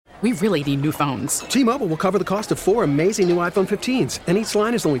We really need new phones. T-Mobile will cover the cost of 4 amazing new iPhone 15s, and each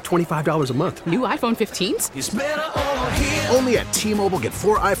line is only $25 a month. New iPhone 15s? It's better over here. Only at T-Mobile, get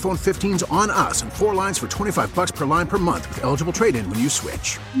 4 iPhone 15s on us and 4 lines for $25 per line per month with eligible trade-in when you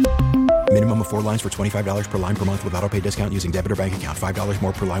switch. Minimum of 4 lines for $25 per line per month with autopay discount using debit or bank account. $5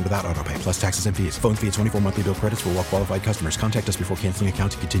 more per line without autopay, plus taxes and fees. Phone fee at 24 monthly bill credits for well-qualified customers. Contact us before canceling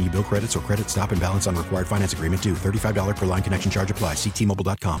account to continue bill credits or credit stop and balance on required finance agreement due. $35 per line connection charge applies. See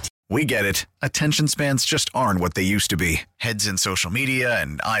T-Mobile.com. We get it. Attention spans just aren't what they used to be. Heads in social media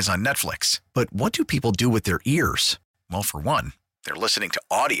and eyes on Netflix. But what do people do with their ears? Well, for one, they're listening to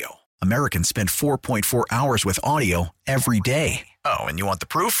audio. Americans spend 4.4 hours with audio every day. Oh, and you want the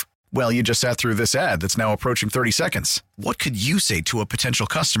proof? Well, you just sat through this ad that's now approaching 30 seconds. What could you say to a potential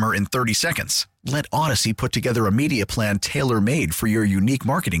customer in 30 seconds? Let Odyssey put together a media plan tailor-made for your unique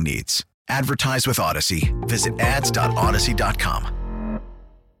marketing needs. Advertise with Odyssey. Visit ads.odyssey.com.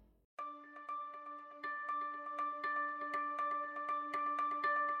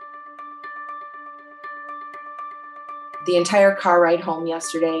 The entire car ride home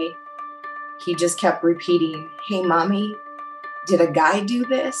yesterday, he just kept repeating, "Hey, Mommy, did a guy do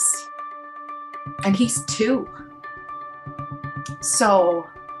this?" And he's 2. So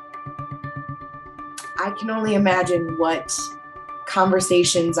I can only imagine what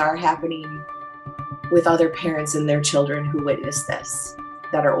conversations are happening with other parents and their children who witness this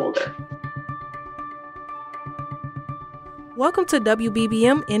that are older. Welcome to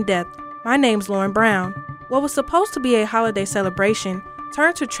WBBM In Depth. My name's Lauren Brown. What was supposed to be a holiday celebration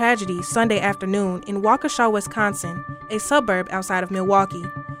turned to tragedy Sunday afternoon in Waukesha, Wisconsin, a suburb outside of Milwaukee,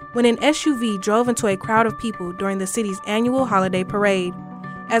 when an SUV drove into a crowd of people during the city's annual holiday parade.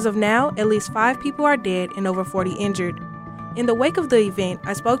 As of now, at least 5 people are dead and over 40 injured. In the wake of the event,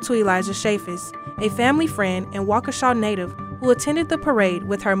 I spoke to Elijah Chaffis, a family friend and Waukesha native who attended the parade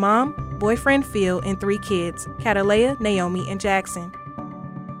with her mom, boyfriend Phil, and 3 kids, Catalea, Naomi, and Jackson.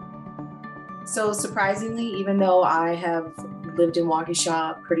 So surprisingly, even though I have lived in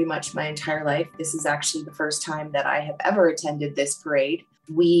Waukesha pretty much my entire life, this is actually the first time that I have ever attended this parade.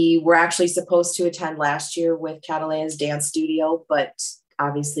 We were actually supposed to attend last year with Catalea's dance studio, but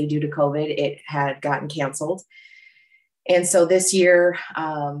obviously due to COVID, it had gotten canceled. And so this year,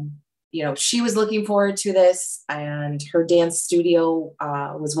 she was looking forward to this, and her dance studio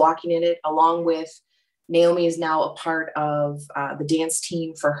was walking in it along with Naomi is now a part of the dance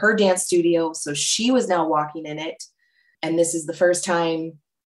team for her dance studio. So she was now walking in it. And this is the first time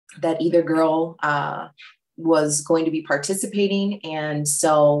that either girl was going to be participating. And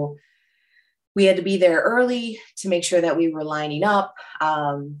so we had to be there early to make sure that we were lining up.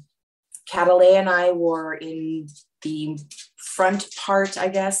 Catalea and I were in the front part, I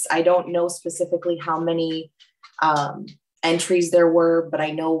guess. I don't know specifically how many entries there were, but I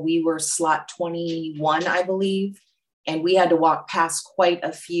know we were slot 21, I believe, and we had to walk past quite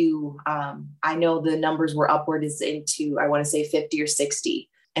a few. I know the numbers were upwards into, I want to say 50 or 60.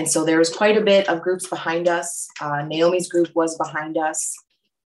 And so there was quite a bit of groups behind us. Naomi's group was behind us.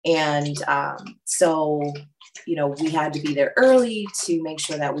 And we had to be there early to make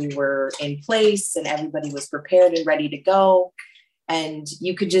sure that we were in place and everybody was prepared and ready to go. And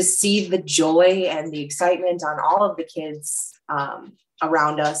you could just see the joy and the excitement on all of the kids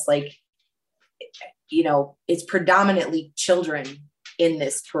around us. Like, it's predominantly children in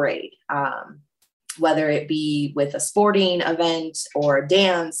this parade, whether it be with a sporting event or a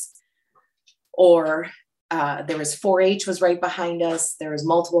dance, or there was 4-H was right behind us. There was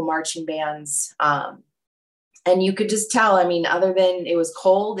multiple marching bands. And you could just tell, other than it was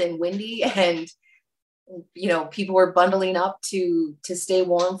cold and windy and people were bundling up to stay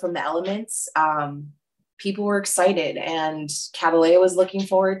warm from the elements. People were excited, and Catalea was looking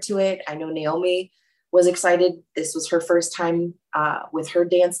forward to it. I know Naomi was excited. This was her first time with her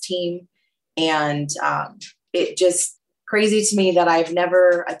dance team. And it just crazy to me that I've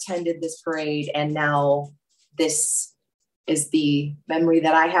never attended this parade. And now this is the memory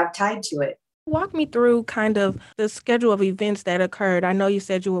that I have tied to it. Walk me through kind of the schedule of events that occurred. I know you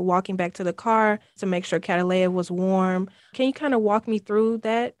said you were walking back to the car to make sure Catalea was warm. Can you kind of walk me through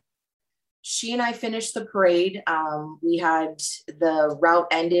that? She and I finished the parade. We had the route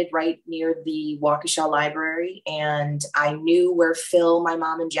ended right near the Waukesha Library, and I knew where Phil, my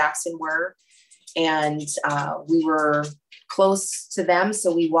mom, and Jackson were, and we were close to them,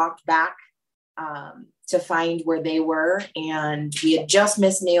 so we walked back to find where they were, and we had just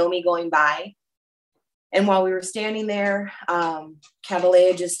missed Naomi going by. And while we were standing there,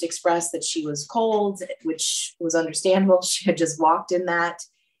 Catalea just expressed that she was cold, which was understandable. She had just walked in that.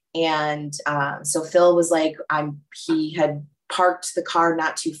 And so Phil was like, he had parked the car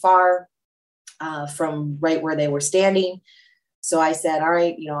not too far from right where they were standing. So I said, all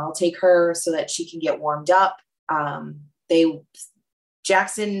right, I'll take her so that she can get warmed up.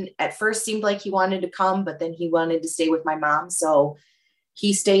 Jackson at first seemed like he wanted to come, but then he wanted to stay with my mom. So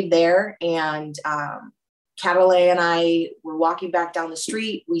he stayed there, and Catalay and I were walking back down the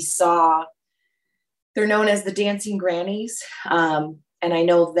street. We saw, they're known as the dancing grannies. And I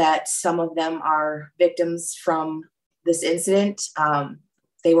know that some of them are victims from this incident.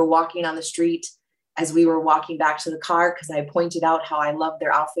 They were walking on the street as we were walking back to the car, because I pointed out how I loved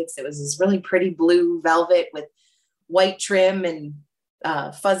their outfits. It was this really pretty blue velvet with white trim and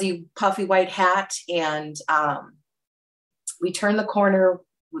fuzzy, puffy white hat. And we turned the corner.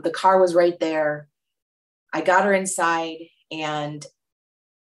 The car was right there. I got her inside, and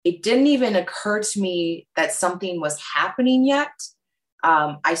it didn't even occur to me that something was happening yet.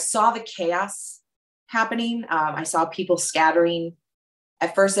 I saw the chaos happening. I saw people scattering.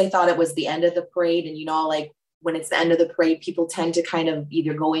 At first, I thought it was the end of the parade. And, like when it's the end of the parade, people tend to kind of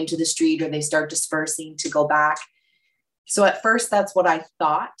either go into the street or they start dispersing to go back. So at first, that's what I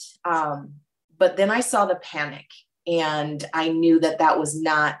thought. But then I saw the panic, and I knew that that was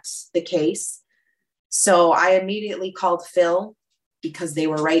not the case. So I immediately called Phil, because they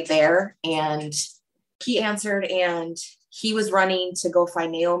were right there, and he answered, and he was running to go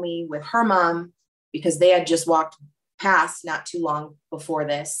find Naomi with her mom, because they had just walked past not too long before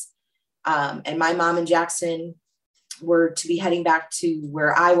this. And my mom and Jackson were to be heading back to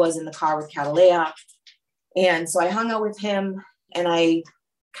where I was in the car with Catalea. And so I hung out with him, and I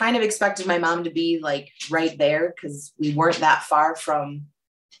kind of expected my mom to be like right there, because we weren't that far from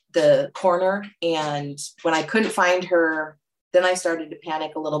the corner. And when I couldn't find her, then I started to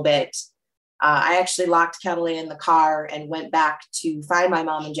panic a little bit. I actually locked Catalea in the car and went back to find my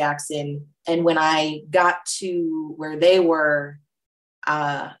mom and Jackson. And when I got to where they were,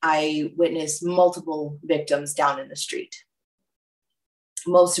 I witnessed multiple victims down in the street,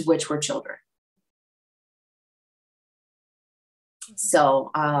 most of which were children.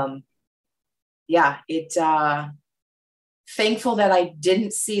 So, thankful that I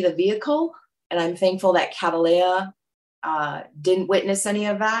didn't see the vehicle, and I'm thankful that Catalea didn't witness any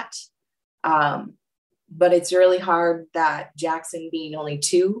of that. But it's really hard that Jackson, being only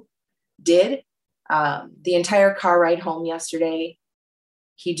 2, did. The entire car ride home yesterday,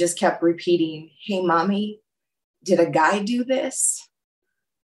 he just kept repeating, "Hey, mommy, did a guy do this?"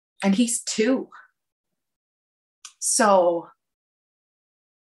 And he's 2. So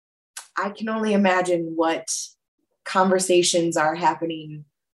I can only imagine what conversations are happening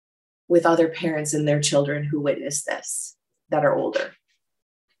with other parents and their children who witnessed this that are older.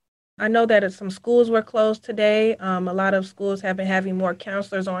 I know that some schools were closed today. A lot of schools have been having more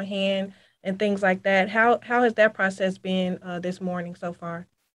counselors on hand and things like that. How has that process been this morning so far?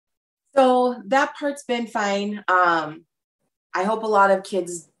 So that part's been fine. I hope a lot of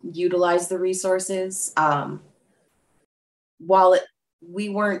kids utilize the resources. While we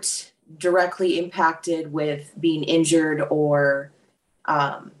weren't directly impacted with being injured or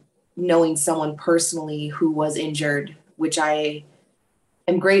knowing someone personally who was injured, which I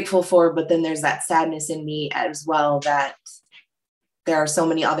am grateful for, but then there's that sadness in me as well that there are so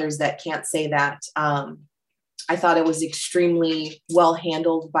many others that can't say that. I thought it was extremely well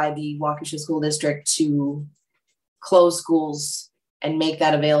handled by the Waukesha School District to close schools and make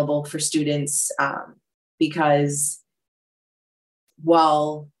that available for students, because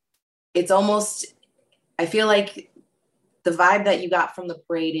while it's almost, I feel like the vibe that you got from the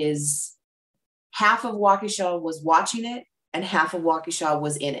parade is half of Waukesha was watching it and half of Waukesha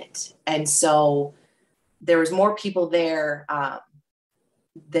was in it. And so there was more people there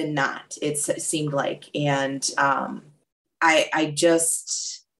than not, it seemed like. And I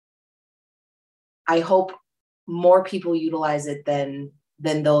hope more people utilize it than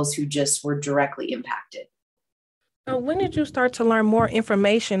those who just were directly impacted. When did you start to learn more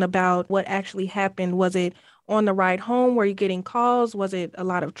information about what actually happened? Was it on the ride home? Were you getting calls? Was it a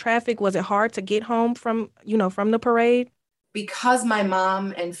lot of traffic? Was it hard to get home from the parade? Because my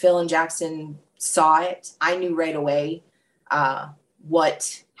mom and Phil and Jackson saw it, I knew right away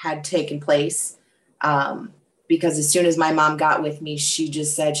what had taken place. Because as soon as my mom got with me, she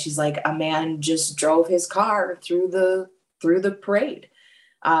just said, she's like, a man just drove his car through the parade.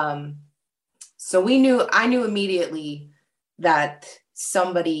 So I knew immediately that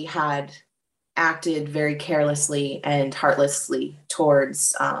somebody had acted very carelessly and heartlessly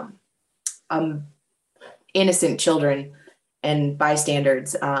towards innocent children and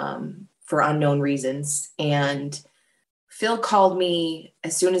bystanders for unknown reasons. And Phil called me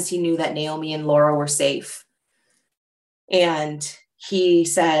as soon as he knew that Naomi and Laura were safe. And he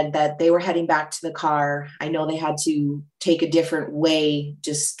said that they were heading back to the car. I know they had to take a different way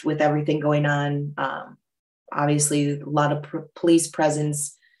just with everything going on. Obviously, a lot of police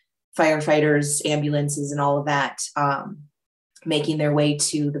presence, firefighters, ambulances, and all of that, making their way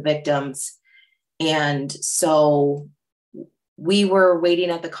to the victims. And so we were waiting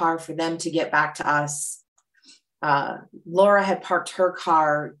at the car for them to get back to us. Laura had parked her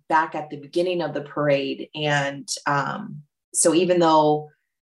car back at the beginning of the parade. And so even though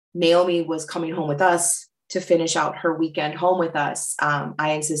Naomi was coming home with us to finish out her weekend home with us,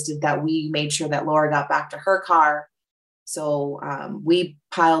 I insisted that we made sure that Laura got back to her car. So we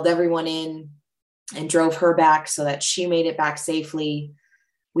piled everyone in and drove her back so that she made it back safely.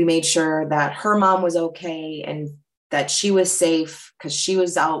 We made sure that her mom was okay and that she was safe because she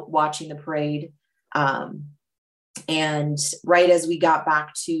was out watching the parade. And right as we got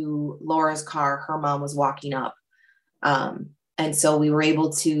back to Laura's car, her mom was walking up. And so we were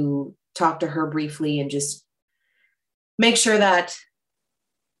able to talk to her briefly and just make sure that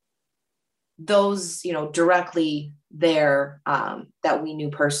those, directly there, that we knew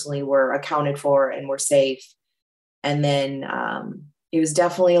personally were accounted for and were safe. And then it was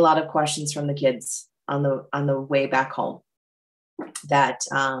definitely a lot of questions from the kids on the way back home that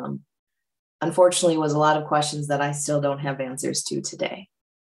unfortunately was a lot of questions that I still don't have answers to today.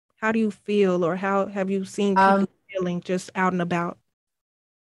 How do you feel, or how have you seen people feeling just out and about?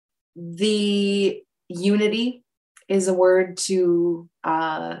 The unity is a word to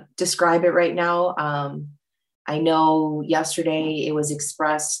describe it right now. I know yesterday it was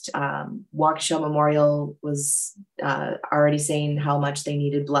expressed, Waukesha Memorial was already saying how much they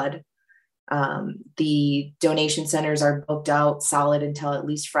needed blood. The donation centers are booked out solid until at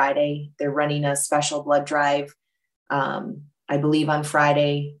least Friday. They're running a special blood drive, I believe on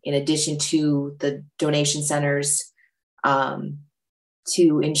Friday, in addition to the donation centers,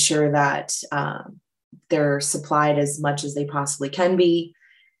 to ensure that they're supplied as much as they possibly can be.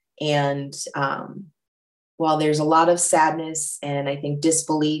 And while there's a lot of sadness and I think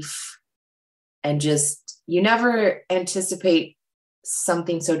disbelief, and just, you never anticipate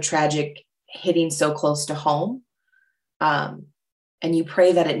something so tragic hitting so close to home. And you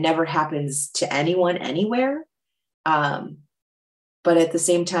pray that it never happens to anyone anywhere. But at the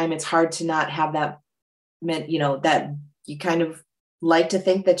same time, it's hard to not have that, that you kind of like to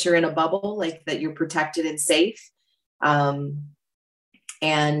think that you're in a bubble, like that you're protected and safe.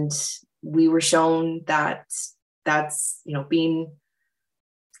 And we were shown that that's, being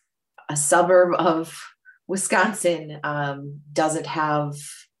a suburb of Wisconsin, doesn't have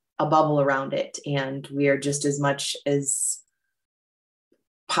a bubble around it. And we are just as much as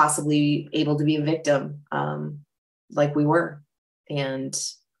possibly able to be a victim, like we were. And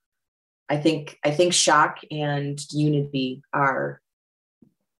I think shock and unity are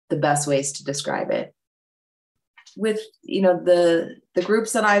the best ways to describe it. With, the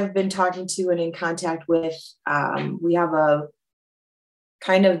groups that I've been talking to and in contact with, we have a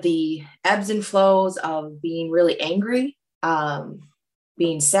kind of the ebbs and flows of being really angry,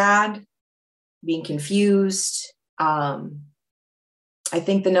 being sad, being confused. I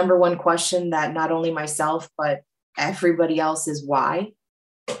think the number one question that not only myself, but everybody else is why.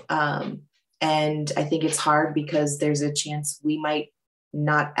 And I think it's hard because there's a chance we might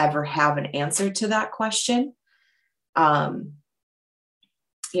not ever have an answer to that question.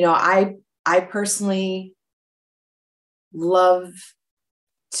 I personally love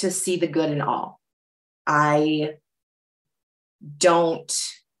to see the good in all. I don't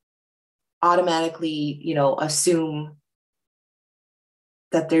automatically, assume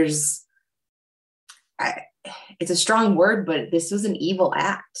that there's, it's a strong word, but this was an evil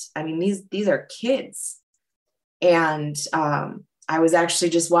act. I mean, these are kids. And I was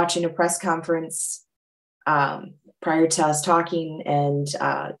actually just watching a press conference prior to us talking, and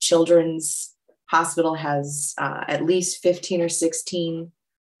Children's Hospital has at least 15 or 16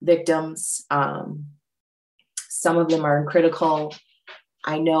 victims. Some of them are critical.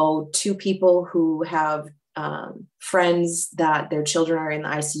 I know 2 people who have friends that their children are in the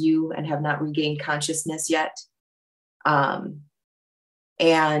ICU and have not regained consciousness yet. And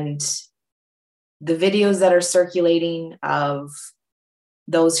the videos that are circulating of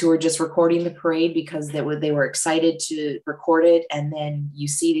those who are just recording the parade because they were excited to record it, and then you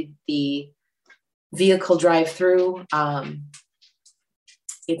see the vehicle drive through,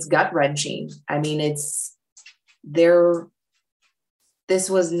 it's gut-wrenching. I mean, this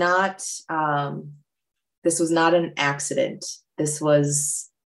was not an accident. This was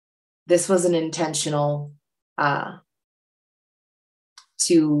an intentional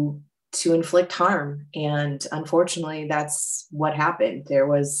to to inflict harm. And unfortunately, that's what happened. There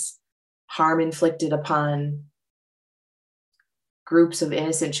was harm inflicted upon groups of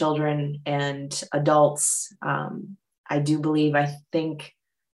innocent children and adults. I think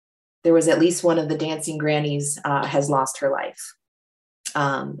there was at least one of the dancing grannies has lost her life.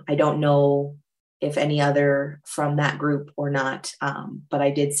 I don't know if any other from that group or not, but I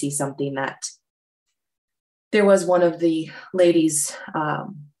did see something that there was one of the ladies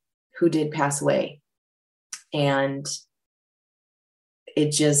who did pass away. And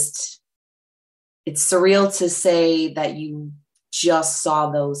it's surreal to say that you just saw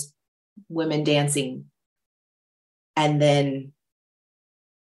those women dancing and then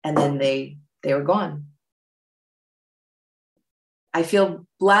they were gone. I feel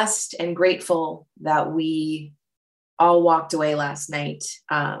blessed and grateful that we all walked away last night.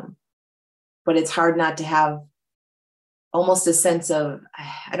 But it's hard not to have almost a sense of,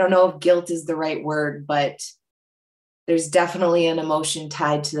 I don't know if guilt is the right word, but there's definitely an emotion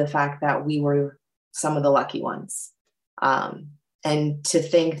tied to the fact that we were some of the lucky ones. And to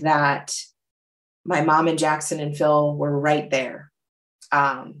think that my mom and Jackson and Phil were right there.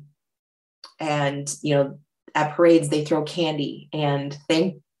 And, at parades, they throw candy, and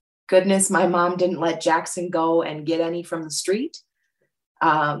thank goodness my mom didn't let Jackson go and get any from the street.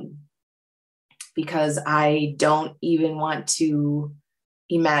 Because I don't even want to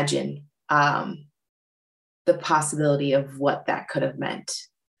imagine the possibility of what that could have meant.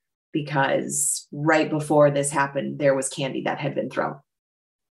 Because right before this happened, there was candy that had been thrown.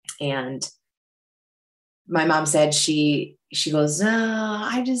 And my mom said, she goes,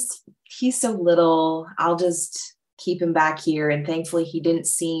 he's so little, I'll just keep him back here. And thankfully he didn't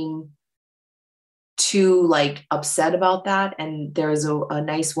seem too upset about that. And there was a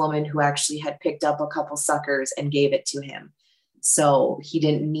nice woman who actually had picked up a couple suckers and gave it to him. So he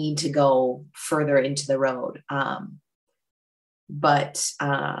didn't need to go further into the road.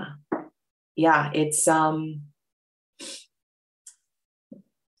 It's,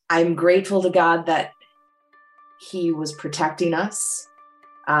 I'm grateful to God that he was protecting us.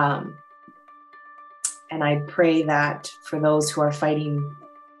 And I pray that for those who are fighting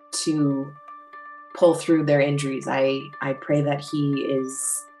to pull through their injuries, I pray that he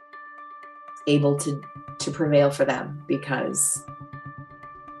is able to prevail for them, because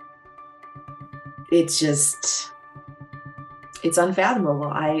it's unfathomable.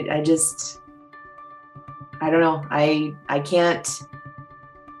 I don't know. I can't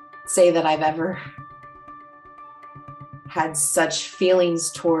say that I've ever had such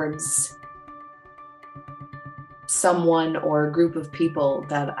feelings towards someone or a group of people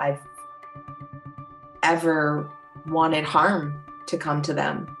that I've ever wanted harm to come to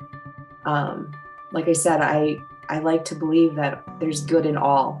them. Like I said, I like to believe that there's good in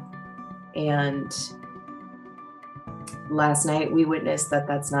all. And last night we witnessed that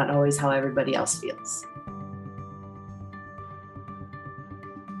that's not always how everybody else feels.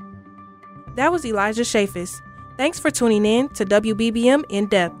 That was Elijah Chaffis. Thanks for tuning in to WBBM In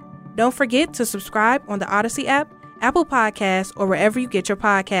Depth. Don't forget to subscribe on the Odyssey app, Apple Podcasts, or wherever you get your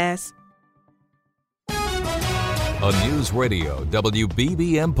podcasts. A News Radio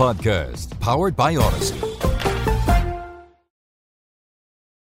WBBM podcast, powered by Odyssey.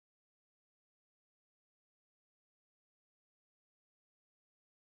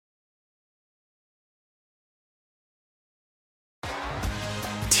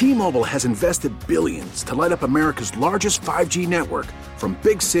 T-Mobile has invested billions to light up America's largest 5G network, from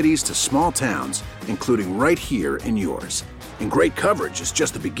big cities to small towns, including right here in yours. And great coverage is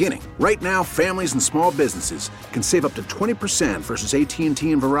just the beginning. Right now, families and small businesses can save up to 20% versus AT&T and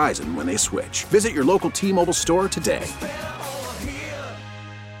Verizon when they switch. Visit your local T-Mobile store today.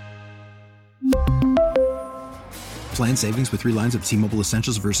 Plan savings with 3 lines of T-Mobile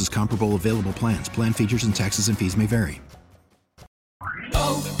Essentials versus comparable available plans. Plan features and taxes and fees may vary.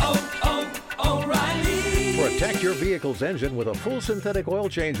 Protect your vehicle's engine with a full synthetic oil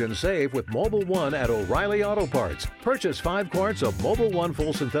change and save with Mobil 1 at O'Reilly Auto Parts. Purchase 5 quarts of Mobil 1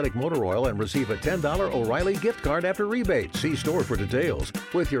 full synthetic motor oil and receive a $10 O'Reilly gift card after rebate. See store for details.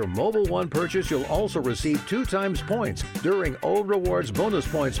 With your Mobil 1 purchase, you'll also receive 2 times points during O Rewards Bonus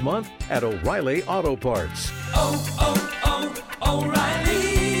Points Month at O'Reilly Auto Parts.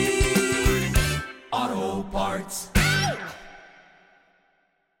 O'Reilly Auto Parts.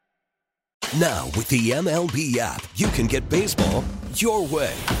 Now, with the MLB app, you can get baseball your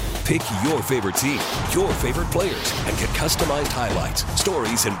way. Pick your favorite team, your favorite players, and get customized highlights,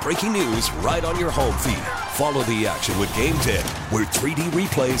 stories, and breaking news right on your home feed. Follow the action with Game 10, where 3D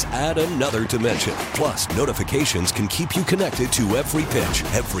replays add another dimension. Plus, notifications can keep you connected to every pitch,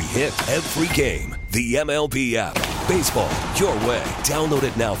 every hit, every game. The MLB app. Baseball, your way. Download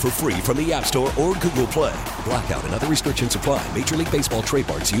it now for free from the App Store or Google Play. Blackout and other restrictions apply. Major League Baseball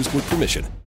trademarks used with permission.